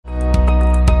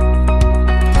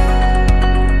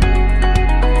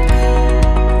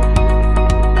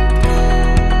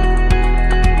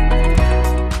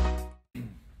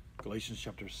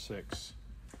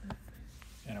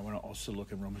Bibles to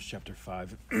look in Romans chapter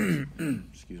 5.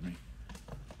 Excuse me.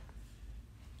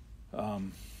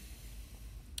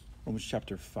 Romans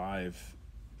chapter 5,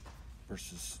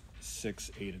 verses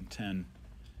 6, 8, and 10.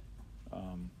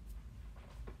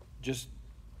 Just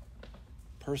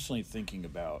personally thinking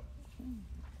about,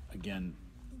 again,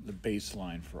 the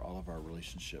baseline for all of our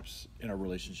relationships, in our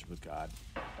relationship with God.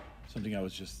 Something I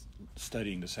was just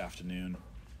studying this afternoon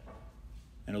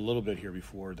and a little bit here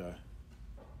before the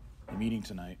meeting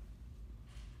tonight.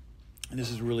 And this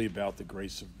is really about the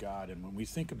grace of God. And when we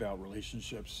think about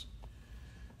relationships,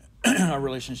 our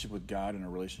relationship with God and our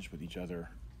relationship with each other,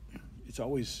 it's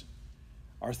always,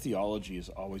 our theology is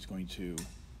always going to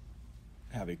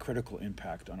have a critical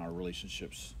impact on our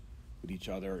relationships with each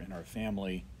other and our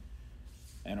family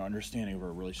and our understanding of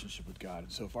our relationship with God.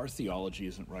 And so if our theology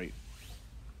isn't right,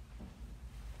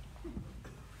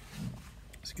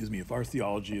 if our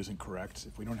theology isn't correct,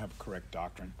 if we don't have correct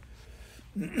doctrine,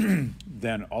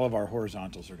 then all of our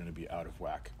horizontals are going to be out of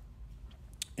whack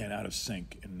and out of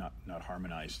sync and not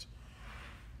harmonized.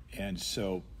 And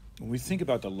so when we think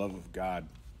about the love of God,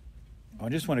 I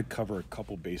just want to cover a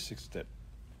couple basics that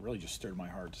really just stirred my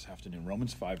heart this afternoon.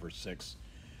 Romans 5, verse 6,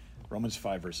 Romans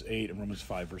 5, verse 8, and Romans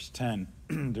 5, verse 10.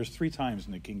 There's 3 times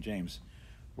in the King James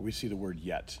where we see the word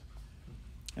yet.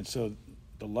 And so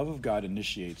the love of God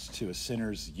initiates to a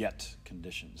sinner's yet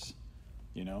conditions.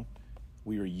 You know,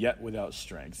 we are yet without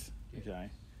strength. Okay,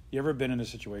 you ever been in a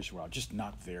situation where I'm just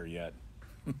not there yet?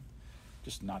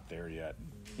 Just not there yet.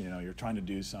 You know, you're trying to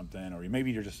do something, or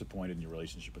maybe you're disappointed in your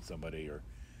relationship with somebody, or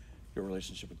your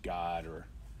relationship with God, or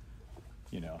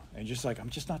and just like,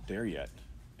 I'm just not there yet.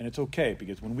 And it's okay,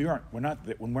 because when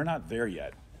we're not there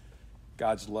yet,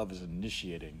 God's love is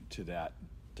initiating to that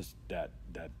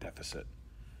deficit.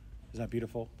 Isn't that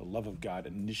beautiful? The love of God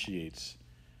initiates.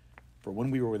 For when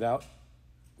we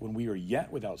are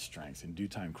yet without strength, in due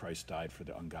time Christ died for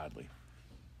the ungodly.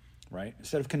 Right?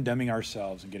 Instead of condemning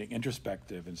ourselves and getting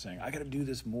introspective and saying, I got to do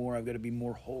this more, I've got to be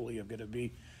more holy, I've got to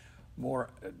be more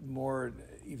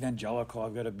evangelical,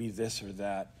 I've got to be this or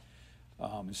that.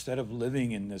 Instead of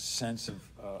living in this sense of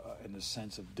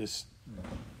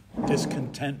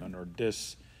discontentment or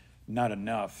not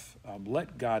enough,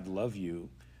 let God love you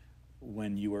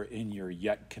when you are in your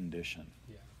yet condition.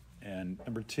 Yeah. And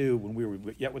number 2, when we were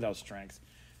yet without strength,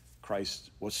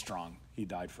 Christ was strong. He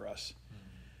died for us.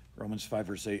 Mm-hmm. Romans 5,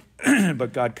 verse 8,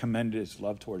 but God commended his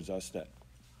love towards us, that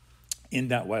in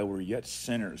that while we were yet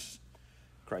sinners,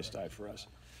 Christ died for us.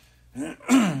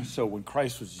 So when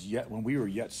we were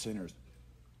yet sinners,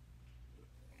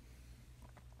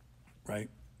 right?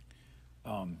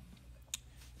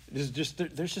 There's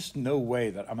just no way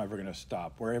that I'm ever going to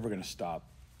stop. We're ever going to stop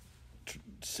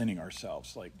sinning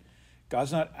ourselves. Like,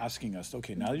 God's not asking us,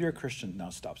 okay, now that you're a Christian, now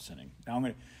stop sinning.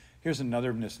 Here's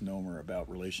another misnomer about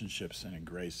relationships and in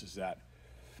grace, is that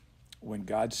when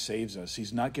God saves us,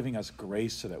 he's not giving us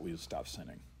grace so that we stop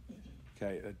sinning.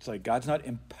 Okay, it's like God's not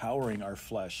empowering our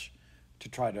flesh to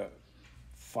try to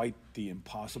fight the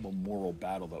impossible moral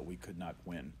battle that we could not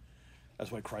win.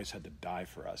 That's why Christ had to die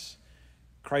for us.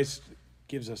 Christ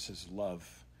gives us his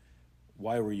love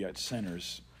while we're yet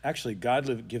sinners. Actually,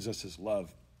 God gives us his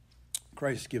love.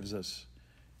 Christ gives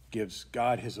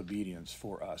God his obedience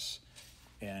for us,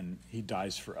 and he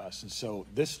dies for us. And so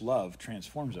this love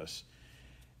transforms us.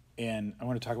 And I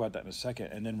want to talk about that in a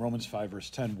second. And then Romans 5, verse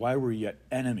 10, why were we yet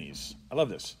enemies? I love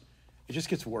this. It just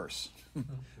gets worse.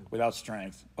 Without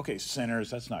strength. Okay, sinners,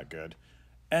 that's not good.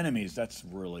 Enemies, that's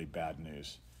really bad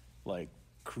news. Like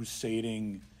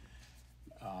crusading,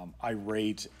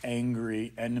 irate,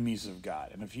 angry enemies of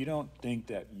God. And if you don't think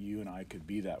that you and I could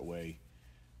be that way,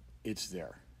 it's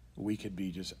there. We could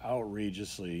be just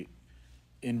outrageously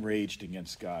enraged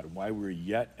against God. Why we're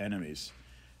yet enemies.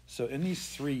 So in these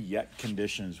 3 yet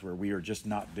conditions where we are just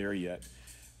not there yet,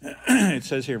 it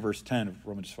says here, verse 10 of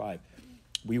Romans 5,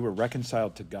 we were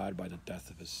reconciled to God by the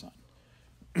death of his son.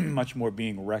 Much more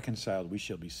being reconciled, we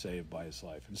shall be saved by his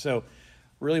life. And so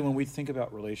really when we think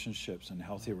about relationships and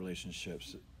healthy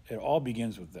relationships, it all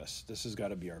begins with this. This has got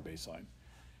to be our baseline.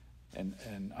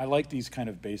 And I like these kind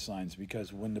of baselines,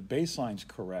 because when the baseline's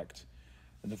correct,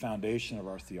 and the foundation of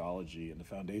our theology and the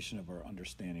foundation of our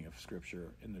understanding of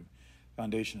Scripture and the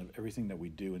foundation of everything that we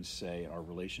do and say, our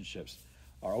relationships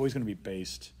are always going to be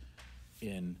based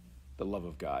in the love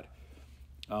of God.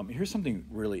 Here's something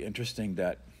really interesting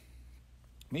that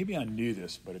maybe I knew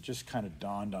this, but it just kind of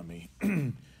dawned on me.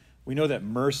 We know that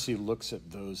mercy looks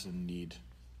at those in need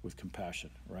with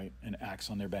compassion, right? And acts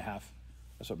on their behalf.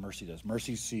 That's what mercy does.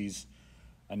 Mercy sees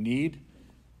a need.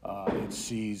 It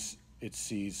sees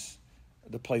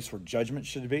the place where judgment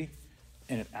should be,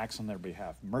 and it acts on their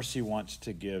behalf. Mercy wants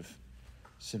to give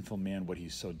sinful man what he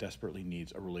so desperately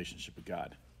needs, a relationship with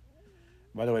God.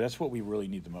 By the way, that's what we really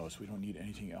need the most. We don't need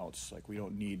anything else. Like, we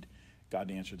don't need God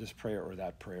to answer this prayer or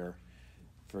that prayer,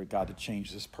 for God to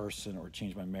change this person or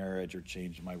change my marriage or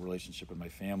change my relationship with my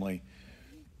family.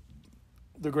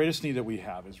 The greatest need that we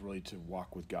have is really to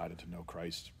walk with God and to know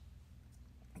Christ.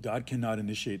 God cannot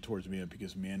initiate towards man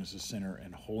because man is a sinner,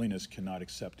 and holiness cannot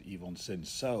accept evil and sin.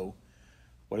 So,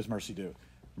 what does mercy do?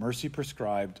 Mercy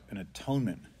prescribed an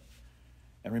atonement.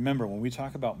 And remember, when we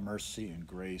talk about mercy and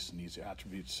grace and these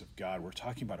attributes of God, we're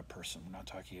talking about a person. We're not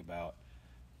talking about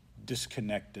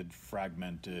disconnected,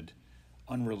 fragmented,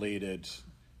 unrelated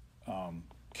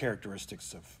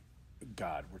characteristics of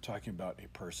God. We're talking about a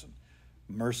person.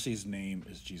 Mercy's name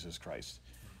is Jesus Christ,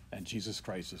 and Jesus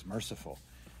Christ is merciful.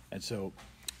 And so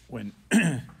when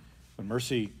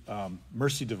mercy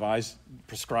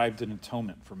prescribed an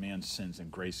atonement for man's sins,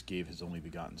 and grace gave his only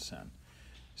begotten Son.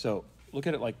 So look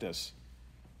at it like this.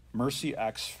 Mercy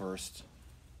acts first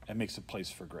and makes a place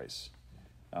for grace.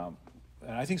 And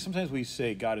I think sometimes we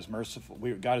say God is merciful,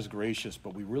 God is gracious,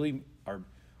 but we really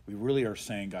are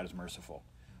saying God is merciful.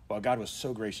 Well, God was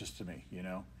so gracious to me,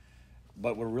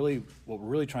 But what we're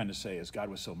really trying to say is God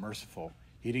was so merciful,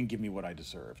 he didn't give me what I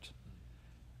deserved.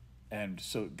 And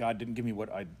so God didn't give me what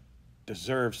I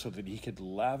deserved so that he could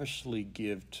lavishly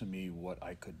give to me what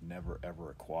I could never, ever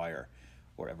acquire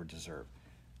or ever deserve.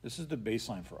 This is the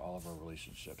baseline for all of our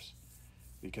relationships.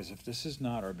 Because if this is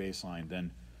not our baseline,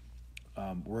 then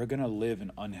we're going to live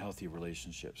in unhealthy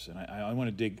relationships. And I want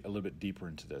to dig a little bit deeper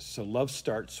into this. So love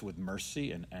starts with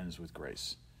mercy and ends with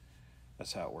grace.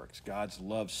 That's how it works. God's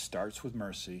love starts with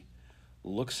mercy,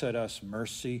 looks at us,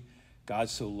 mercy. God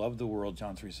so loved the world,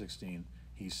 John 3:16.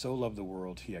 He so loved the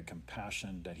world, he had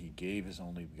compassion that he gave his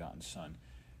only begotten Son.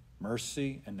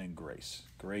 Mercy and then grace.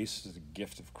 Grace is the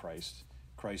gift of Christ.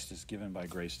 Christ is given by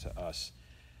grace to us.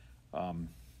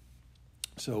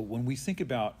 So when we think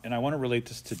about, and I want to relate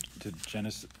this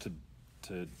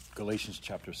to Galatians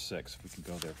chapter 6, if we can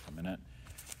go there for a minute.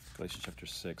 Galatians chapter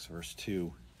 6, verse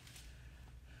 2.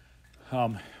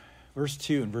 Verse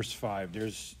 2 and verse 5,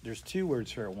 there's two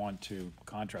words here I want to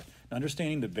contrast. Now,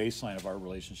 understanding the baseline of our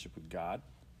relationship with God,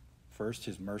 first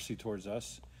his mercy towards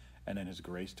us, and then his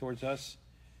grace towards us,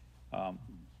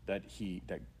 that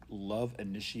love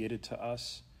initiated to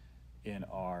us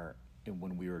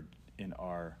when we were in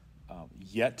our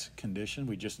yet condition,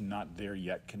 we just not there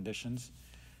yet conditions.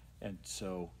 And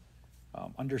so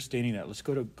understanding that, let's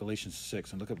go to Galatians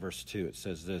 6 and look at verse 2. It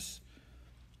says this.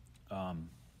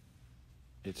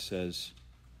 It says,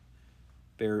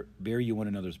 bear you one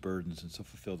another's burdens and so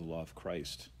fulfill the law of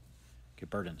Christ. Okay,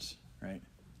 burdens, right?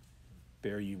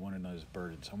 Bear you one another's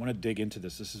burdens. I want to dig into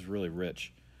this. This is really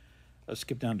rich. Let's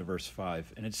skip down to verse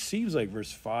 5. And it seems like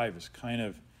verse 5 is kind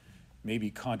of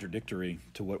maybe contradictory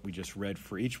to what we just read.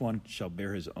 For each one shall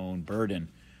bear his own burden.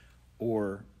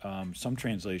 Or some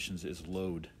translations is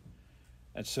load.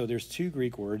 And so there's two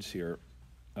Greek words here.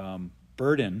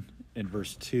 Burden in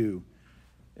verse 2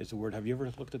 is a word. Have you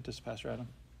ever looked at this, Pastor Adam?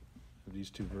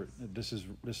 These two words.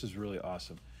 This is really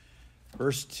awesome.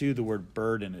 Verse 2, the word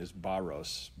burden is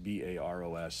baros,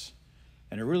 B-A-R-O-S,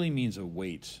 and it really means a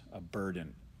weight, a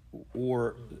burden,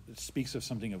 or it speaks of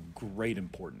something of great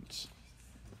importance.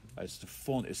 It's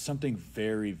something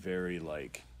very, very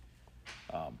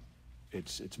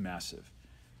it's massive.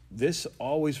 This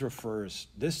always refers.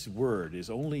 This word is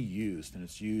only used, and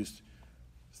it's used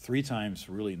 3 times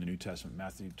really in the New Testament: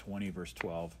 Matthew 20, verse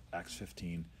 12, Acts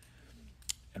 15,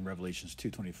 and Revelations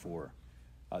 2:24.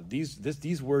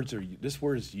 This word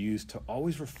is used to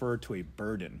always refer to a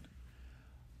burden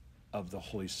of the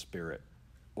Holy Spirit,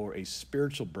 or a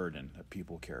spiritual burden that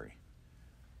people carry.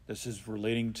 This is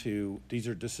relating to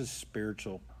this is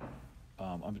spiritual.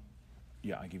 I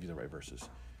give you the right verses.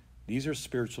 These are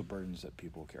spiritual burdens that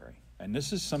people carry, and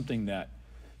this is something that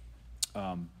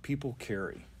people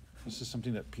carry. This is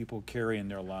something that people carry in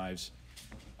their lives,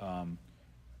 and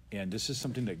this is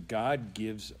something that God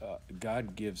gives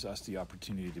us the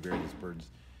opportunity to bear these burdens.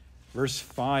 Verse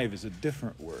 5 is a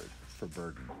different word for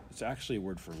burden. It's actually a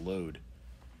word for load.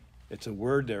 It's a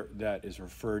word that is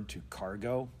referred to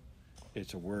cargo.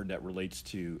 It's a word that relates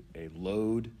to a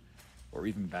load or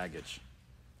even baggage.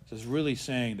 So it's really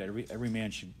saying that every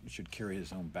man should carry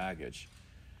his own baggage.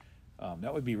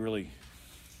 That would be really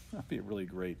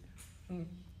great.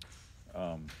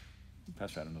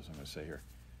 Pastor Adam knows what I'm going to say here.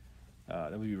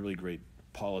 That would be really great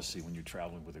policy when you're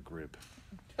traveling with a group.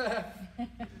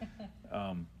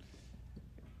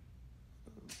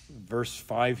 Verse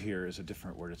 5 here is a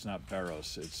different word. It's not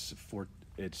baros. It's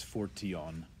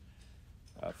fortion,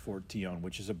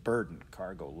 which is a burden,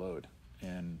 cargo, load.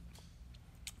 And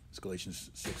it's Galatians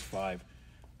 6:5.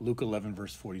 Luke 11,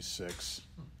 verse 46.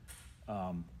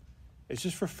 It's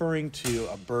just referring to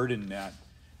a burden that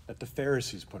the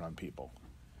Pharisees put on people.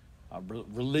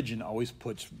 Religion always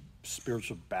puts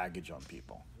spiritual baggage on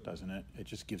people, doesn't it? It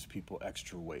just gives people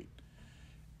extra weight.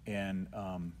 And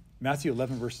Matthew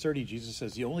 11, verse 30, Jesus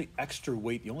says, the only extra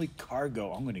weight, the only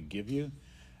cargo I'm going to give you,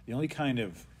 the only kind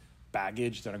of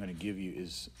baggage that I'm going to give you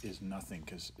is nothing,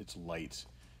 because it's light.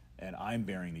 And I'm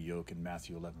bearing the yoke. In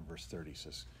Matthew 11, verse 30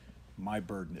 says, my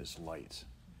burden is light.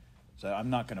 So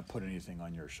I'm not going to put anything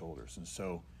on your shoulders. And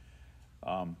so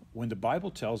when the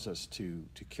Bible tells us to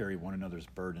carry one another's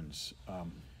burdens,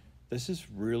 this is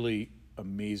really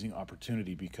amazing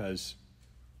opportunity, because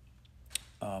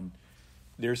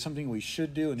there's something we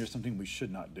should do and there's something we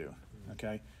should not do,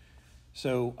 okay?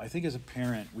 So I think as a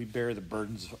parent, we bear the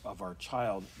burdens of our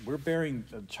child. We're bearing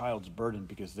the child's burden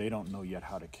because they don't know yet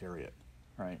how to carry it,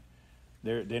 right?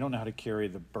 They don't know how to carry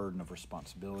the burden of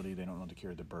responsibility. They don't know how to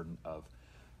carry the burden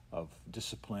of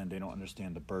discipline. They don't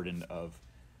understand the burden of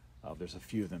there's a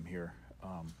few of them here,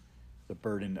 the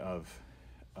burden of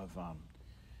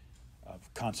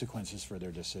consequences for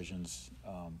their decisions.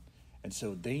 And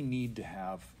so they need to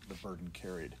have the burden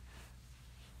carried.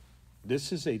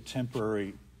 This is a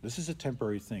temporary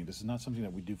thing. This is not something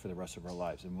that we do for the rest of our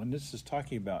lives. And when this is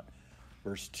talking about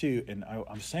verse 2, and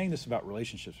I'm saying this about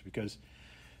relationships because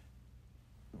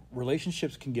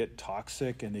relationships can get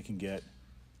toxic and they can get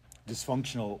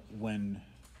dysfunctional when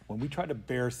we try to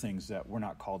bear things that we're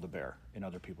not called to bear in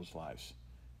other people's lives. Do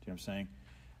you know what I'm saying?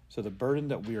 So the burden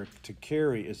that we are to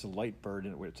carry is a light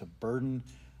burden. It's a burden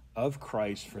of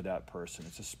Christ for that person.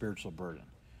 It's a spiritual burden.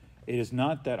 It is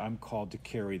not that I'm called to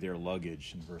carry their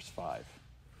luggage in verse 5.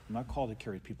 I'm not called to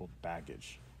carry people's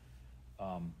baggage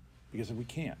because we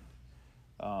can't.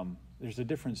 There's a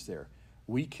difference there.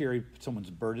 We carry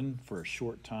someone's burden for a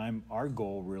short time. Our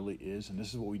goal really is, and this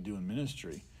is what we do in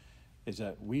ministry, is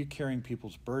that we're carrying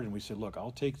people's burden. We say, look,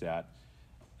 I'll take that.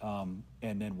 And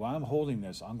then while I'm holding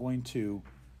this, I'm going to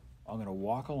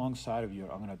walk alongside of you.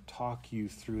 I'm going to talk you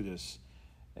through this,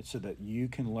 and so that you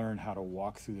can learn how to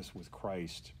walk through this with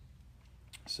Christ,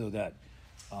 so that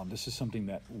this is something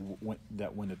that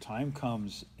when the time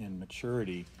comes in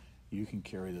maturity, you can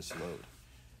carry this load.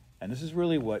 And this is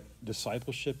really what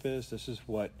discipleship is. This is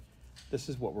what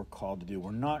we're called to do.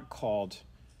 We're not called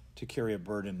to carry a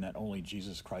burden that only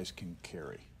Jesus Christ can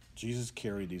carry. Jesus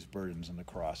carried these burdens on the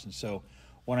cross. And so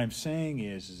what I'm saying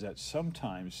is that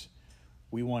sometimes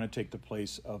we want to take the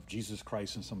place of Jesus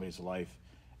Christ in somebody's life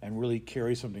and really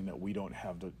carry something that we don't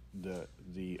have the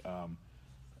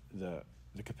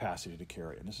capacity to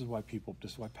carry. And this is why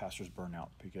pastors burn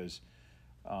out, because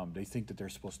they think that they're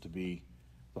supposed to be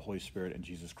the Holy Spirit and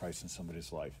Jesus Christ in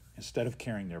somebody's life instead of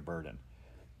carrying their burden.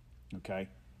 Okay?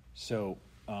 So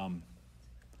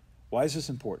why is this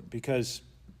important? Because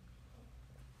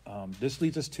this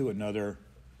leads us to another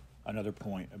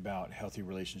point about healthy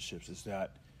relationships, is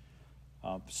that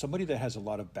somebody that has a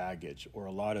lot of baggage or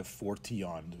a lot of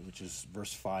fortion, which is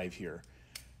verse 5 here,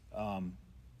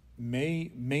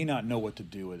 may not know what to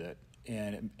do with it,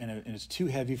 and it's too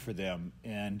heavy for them,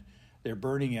 and they're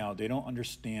burning out. They don't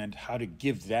understand how to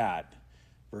give that,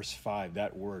 verse 5,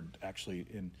 that word actually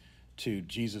to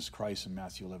Jesus Christ in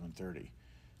Matthew 11:30.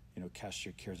 Cast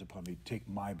your cares upon me, take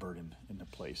my burden into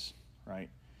place, right?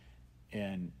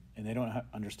 And they don't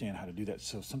understand how to do that.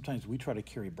 So sometimes we try to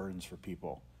carry burdens for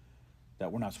people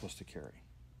that we're not supposed to carry.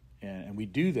 And we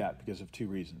do that because of two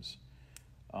reasons.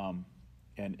 And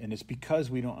it's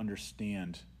because we don't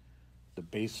understand the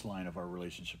baseline of our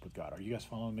relationship with God. Are you guys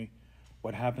following me?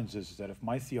 What happens is that if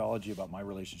my theology about my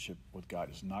relationship with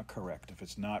God is not correct, if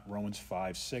it's not Romans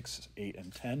 5, 6, 8,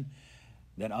 and 10,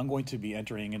 then I'm going to be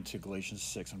entering into Galatians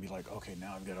 6 and be like, okay,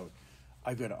 now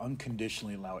I've got to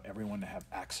unconditionally allow everyone to have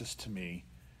access to me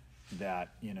that,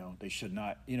 they should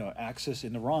not, access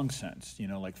in the wrong sense,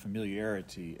 like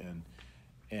familiarity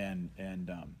and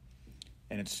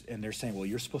they're saying, well,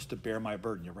 you're supposed to bear my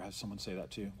burden. You ever have someone say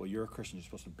that too? Well, you're a Christian, you're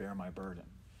supposed to bear my burden.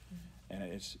 And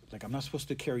it's like, I'm not supposed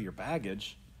to carry your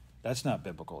baggage. That's not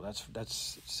biblical. That's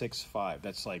 6:5.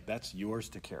 That's yours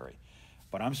to carry.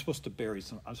 But I'm supposed to bear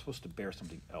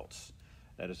something else.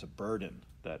 That is a burden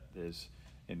that is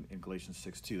in Galatians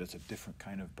 6:2. That's a different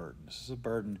kind of burden. This is a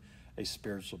burden, a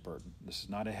spiritual burden. This is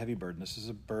not a heavy burden. This is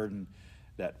a burden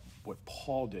that what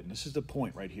Paul did, and this is the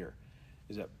point right here,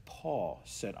 is that Paul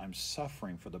said, I'm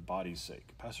suffering for the body's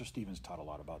sake. Pastor Stevens taught a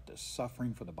lot about this,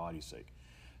 suffering for the body's sake.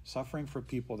 Suffering for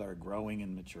people that are growing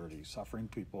in maturity, suffering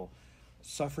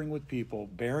with people,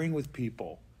 bearing with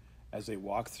people as they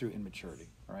walk through immaturity,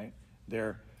 right?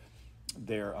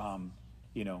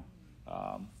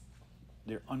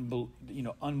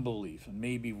 unbelief, and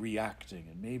maybe reacting,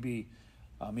 and maybe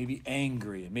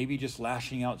angry, and maybe just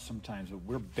lashing out sometimes. But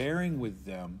we're bearing with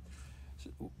them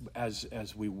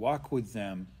as we walk with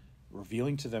them,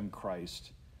 revealing to them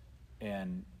Christ,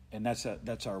 and that's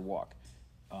our walk.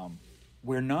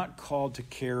 We're not called to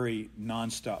carry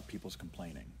nonstop people's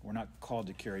complaining. We're not called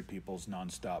to carry people's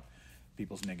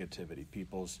negativity,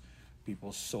 people's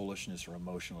soulishness or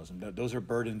emotionalism. Those are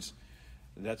burdens.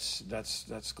 That's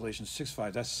Galatians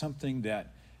 6:5. That's something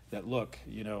that look,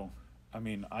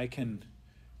 I can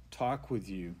talk with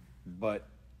you, but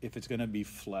if it's going to be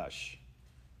flesh,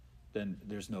 then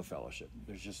there's no fellowship.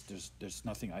 There's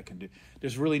nothing I can do.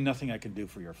 There's really nothing I can do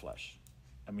for your flesh.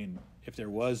 If there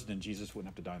was, then Jesus wouldn't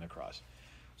have to die on the cross.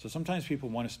 So sometimes people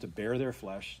want us to bear their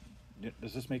flesh.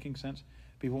 Is this making sense?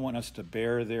 People want us to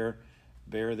bear their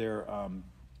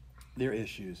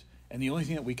issues, and the only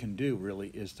thing that we can do really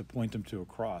is to point them to a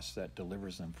cross that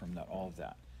delivers them from all of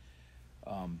that.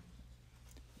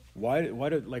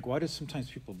 Why do sometimes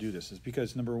people do this? Is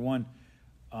because number one,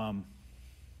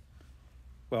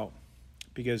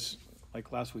 because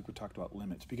like last week we talked about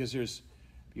limits. Because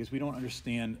we don't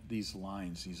understand these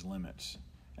lines, these limits,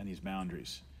 and these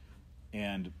boundaries.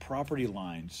 And property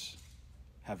lines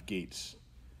have gates,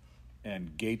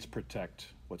 and gates protect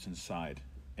what's inside,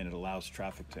 and it allows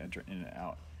traffic to enter in and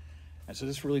out. And so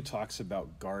this really talks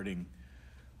about guarding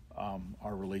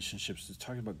our relationships. It's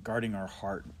talking about guarding our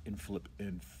heart in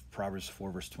Proverbs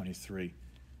 4, verse 23.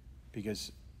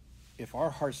 Because if our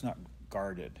heart's not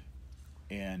guarded,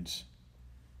 and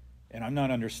I'm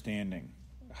not understanding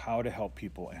how to help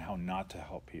people and how not to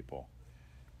help people,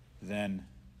 then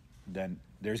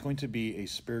there's going to be a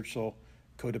spiritual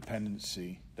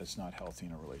codependency that's not healthy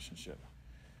in a relationship.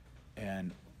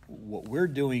 And what we're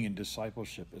doing in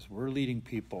discipleship is we're leading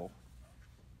people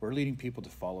to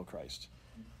follow Christ.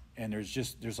 And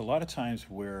there's a lot of times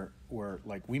where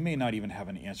like we may not even have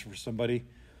an answer for somebody,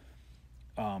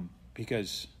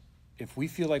 because if we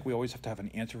feel like we always have to have an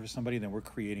answer for somebody, then we're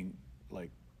creating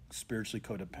like spiritually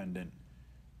codependent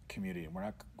community, and we're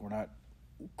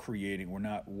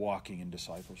not walking in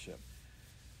discipleship.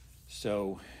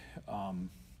 So, and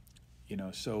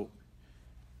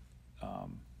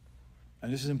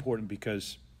this is important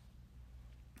because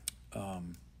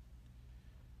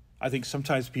I think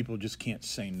sometimes people just can't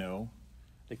say no.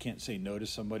 They can't say no to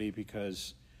somebody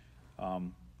because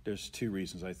there's two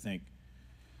reasons. I think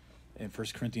in 1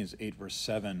 Corinthians 8, verse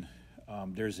 7,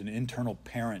 there's an internal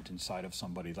parent inside of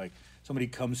somebody. Like somebody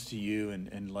comes to you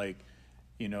and like,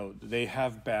 they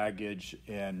have baggage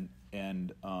and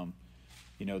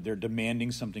they're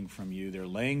demanding something from you. They're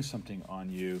laying something on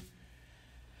you.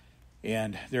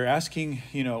 And they're asking,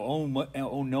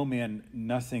 oh no man,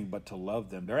 nothing but to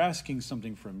love them. They're asking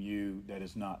something from you that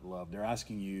is not love. They're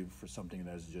asking you for something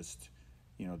that is just,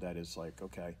 that is like,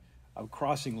 okay, I'm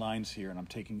crossing lines here, and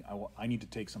I need to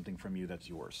take something from you that's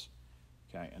yours.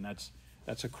 Okay, and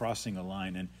that's a crossing a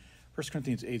line. And 1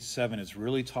 Corinthians 8:7 is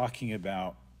really talking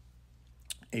about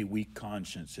a weak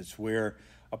conscience. It's where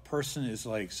a person is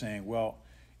like saying, well,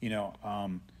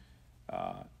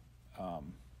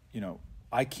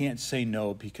 I can't say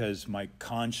no because my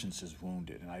conscience is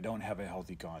wounded and I don't have a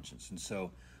healthy conscience. And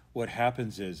so what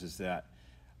happens is that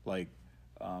like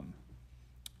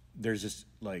there's this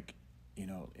like,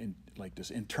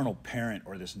 this internal parent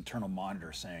or this internal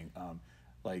monitor saying,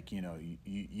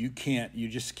 you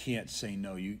just can't say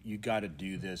no. You got to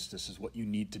do this. This is what you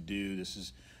need to do. This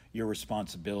is your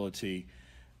responsibility.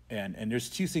 And there's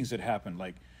two things that happen.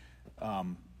 Like,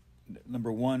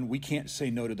 number one, we can't say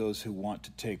no to those who want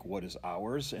to take what is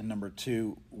ours. And number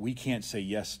two, we can't say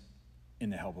yes in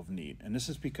the help of need. And this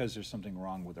is because there's something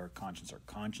wrong with our conscience. Our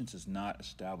conscience is not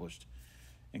established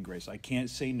in grace. I can't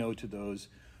say no to those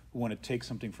who want to take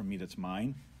something from me that's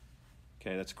mine.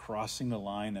 Okay, that's crossing the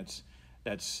line.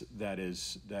 That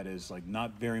is like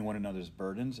not bearing one another's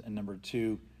burdens. And number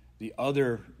two, the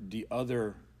other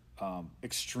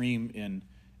extreme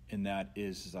in that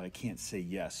is that I can't say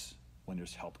yes when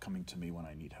there's help coming to me when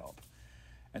I need help.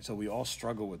 And so we all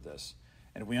struggle with this.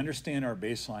 And if we understand our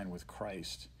baseline with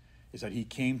Christ is that he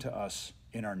came to us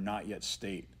in our not yet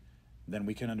state, then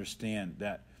we can understand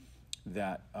that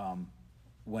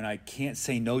when I can't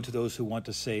say no to those who want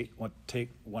to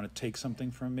take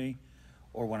something from me,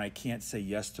 or when I can't say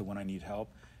yes to when I need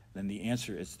help, then the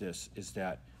answer is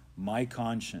that my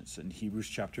conscience in Hebrews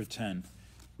chapter 10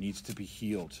 needs to be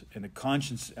healed. And the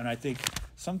conscience, and I think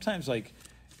sometimes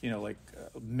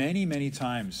many, many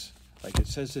times, like it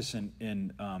says this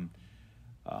in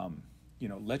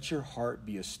let your heart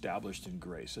be established in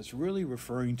grace. It's really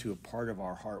referring to a part of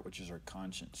our heart, which is our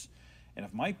conscience. And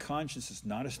if my conscience is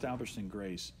not established in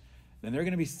grace, then there are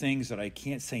going to be things that I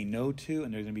can't say no to,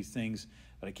 and there are going to be things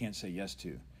that I can't say yes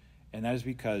to. And that is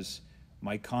because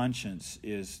my conscience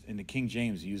is, in the King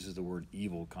James, uses the word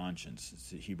evil conscience.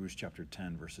 It's Hebrews chapter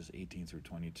 10, verses 18 through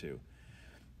 22.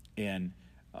 And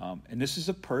this is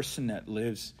a person that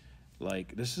lives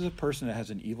this is a person that has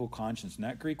an evil conscience. And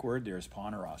that Greek word there is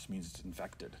poneros, means it's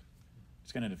infected.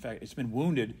 It's going to infect. It's been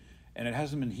wounded, and it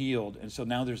hasn't been healed, and so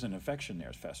now there's an infection there,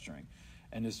 it's festering.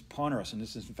 And this poneros, and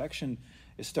this infection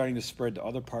is starting to spread to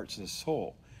other parts of the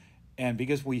soul. And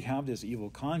because we have this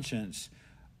evil conscience,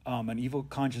 an evil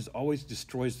conscience always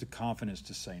destroys the confidence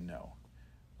to say no.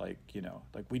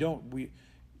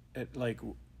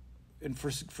 And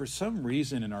for some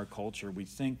reason in our culture, we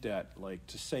think that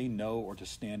to say no or to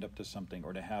stand up to something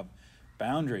or to have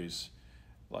boundaries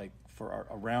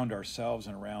around ourselves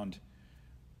and around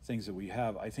things that we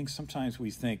have, I think sometimes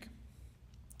we think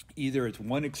either it's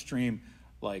one extreme,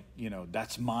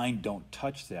 that's mine, don't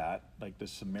touch that, like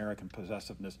this American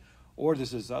possessiveness, or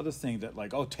there's this other thing that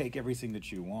take everything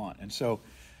that you want. And so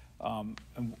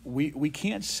we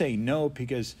can't say no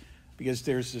because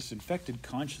there's this infected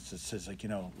conscience that says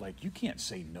you can't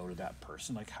say no to that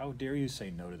person. How dare you say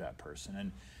no to that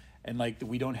person? And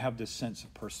we don't have this sense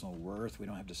of personal worth. We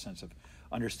don't have this sense of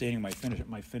understanding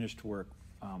my finished work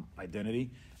identity.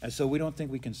 And so we don't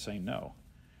think we can say no.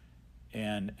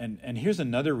 And here's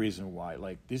another reason why.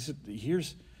 What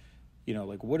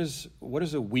does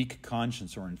a weak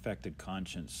conscience or infected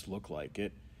conscience look like?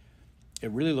 It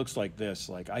really looks like this.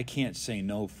 I can't say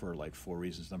no for 4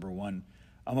 reasons. Number one,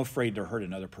 I'm afraid to hurt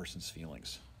another person's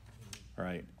feelings,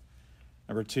 right?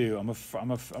 Number two, I'm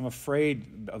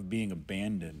afraid of being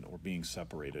abandoned or being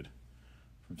separated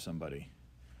from somebody,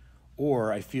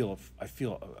 or I feel a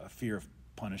fear of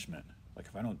punishment.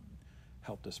 If I don't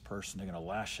help this person, they're going to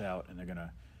lash out and they're going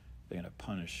to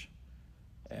punish.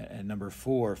 And number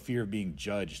four, fear of being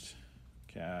judged.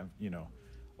 Okay,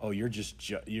 you're just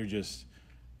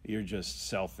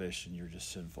selfish and you're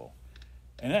just sinful.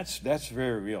 And that's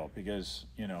very real because,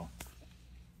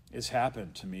 it's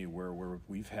happened to me where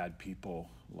we've had people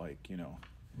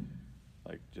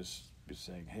just be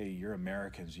saying, hey, you're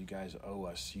Americans, you guys owe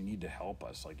us, you need to help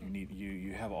us.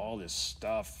 You have all this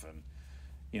stuff. And,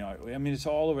 it's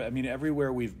all over.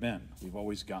 Everywhere we've been, we've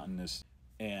always gotten this.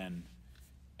 And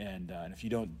if you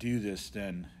don't do this,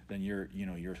 then you're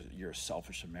a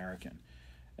selfish American.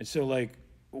 And so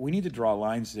we need to draw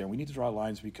lines there. We need to draw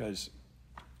lines because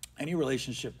any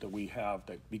relationship that we have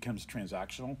that becomes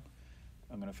transactional,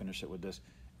 I'm going to finish it with this,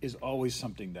 is always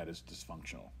something that is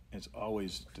dysfunctional. It's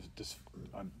always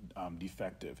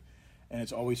defective, and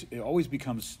it always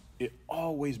becomes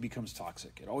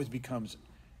toxic. It always becomes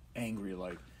angry.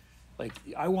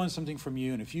 I want something from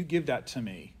you, and if you give that to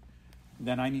me,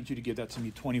 then I need you to give that to me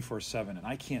 24/7, and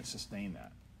I can't sustain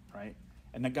that, right?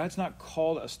 And that God's not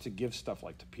called us to give stuff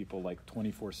to people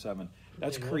 24/7.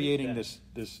 That's creating this.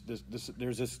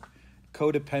 There's this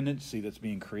codependency that's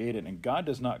being created, and God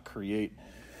does not call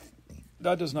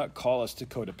us to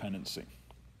codependency.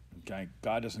 Okay,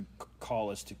 God doesn't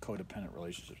call us to codependent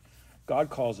relationships. God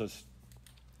calls us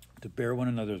to bear one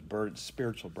another's burdens,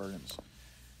 spiritual burdens,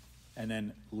 and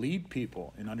then lead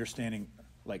people in understanding.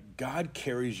 God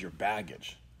carries your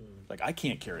baggage. I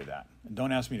can't carry that, and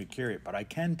don't ask me to carry it, but I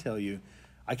can tell you,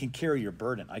 I can carry your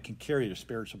burden. I can carry your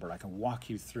spiritual burden. I can walk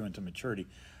you through into maturity,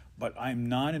 but I'm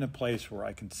not in a place where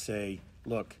I can say,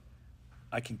 look,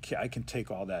 I can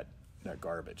take all that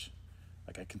garbage.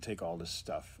 I can take all this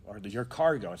stuff, or your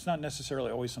cargo. It's not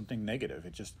necessarily always something negative.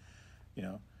 It just,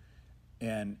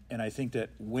 and I think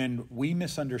that when we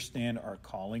misunderstand our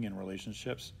calling in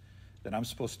relationships, that I'm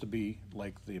supposed to be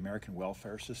like the American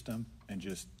welfare system and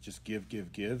just give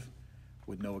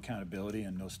with no accountability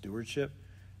and no stewardship,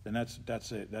 then that's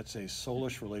a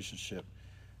soulish relationship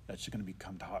that's going to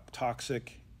become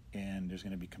toxic, and there's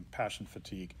going to be compassion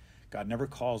fatigue. God never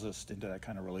calls us into that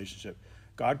kind of relationship.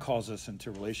 God calls us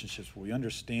into relationships where we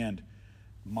understand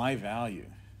my value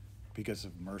because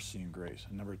of mercy and grace.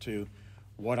 And number two,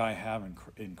 what I have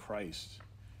in Christ.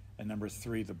 And number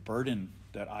three, the burden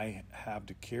that I have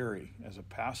to carry as a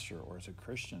pastor or as a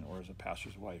Christian or as a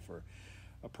pastor's wife or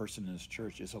a person in this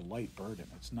church is a light burden.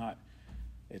 It's not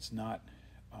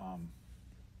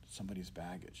somebody's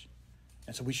baggage.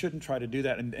 And so we shouldn't try to do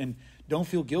that. And don't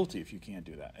feel guilty if you can't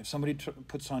do that. If somebody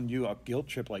puts on you a guilt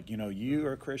trip, you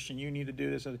are a Christian, you need to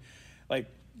do this,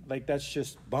 that's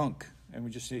just bunk. And we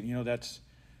just say, that's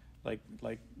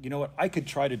you know what, I could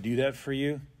try to do that for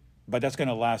you, but that's going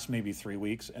to last maybe 3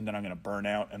 weeks, and then I'm going to burn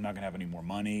out. I'm not going to have any more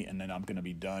money, and then I'm going to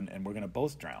be done, and we're going to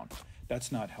both drown.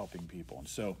 That's not helping people. And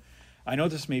so I know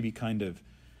this may be kind of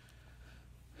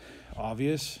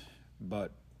obvious,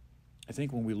 but I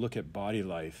think when we look at body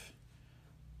life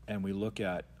and we look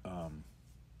at,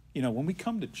 when we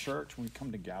come to church, when we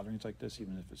come to gatherings like this,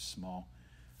 even if it's small,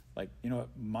 like,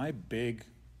 my big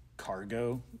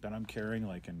cargo that I'm carrying,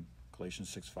 like in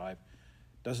Galatians 6:5,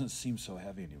 doesn't seem so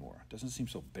heavy anymore. It doesn't seem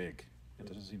so big. It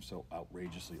doesn't seem so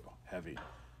outrageously heavy.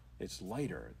 It's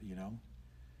lighter,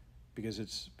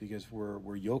 because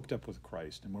we're yoked up with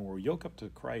Christ. And when we're yoked up to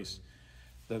Christ,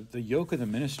 the yoke of the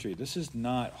ministry, this is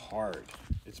not hard.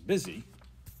 It's busy.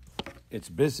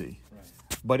 Right.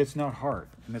 But it's not hard.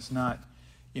 And it's not,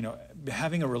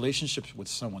 having a relationship with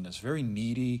someone that's very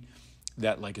needy,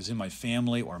 that like is in my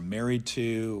family or married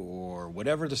to or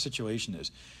whatever the situation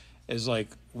is like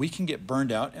we can get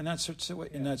burned out in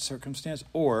that circumstance,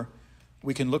 or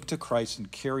we can look to Christ and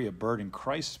carry a burden,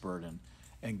 Christ's burden,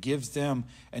 and give them,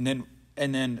 and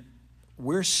then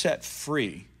we're set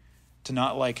free to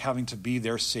not like having to be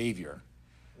their savior.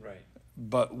 Right.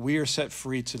 But we are set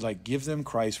free to like give them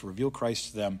Christ, reveal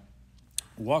Christ to them,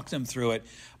 walk them through it,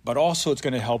 but also it's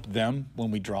going to help them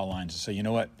when we draw lines and say, you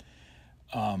know what,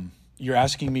 you're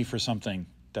asking me for something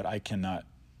that I cannot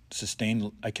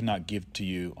sustain, I cannot give to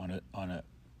you on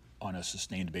a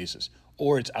sustained basis,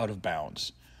 or it's out of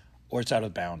bounds, or it's out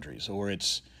of boundaries, or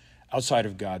it's outside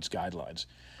of God's guidelines.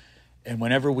 And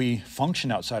whenever we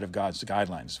function outside of God's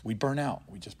guidelines, we burn out.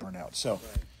 We just burn out. So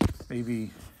maybe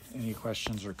any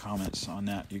questions or comments on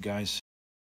that, you guys?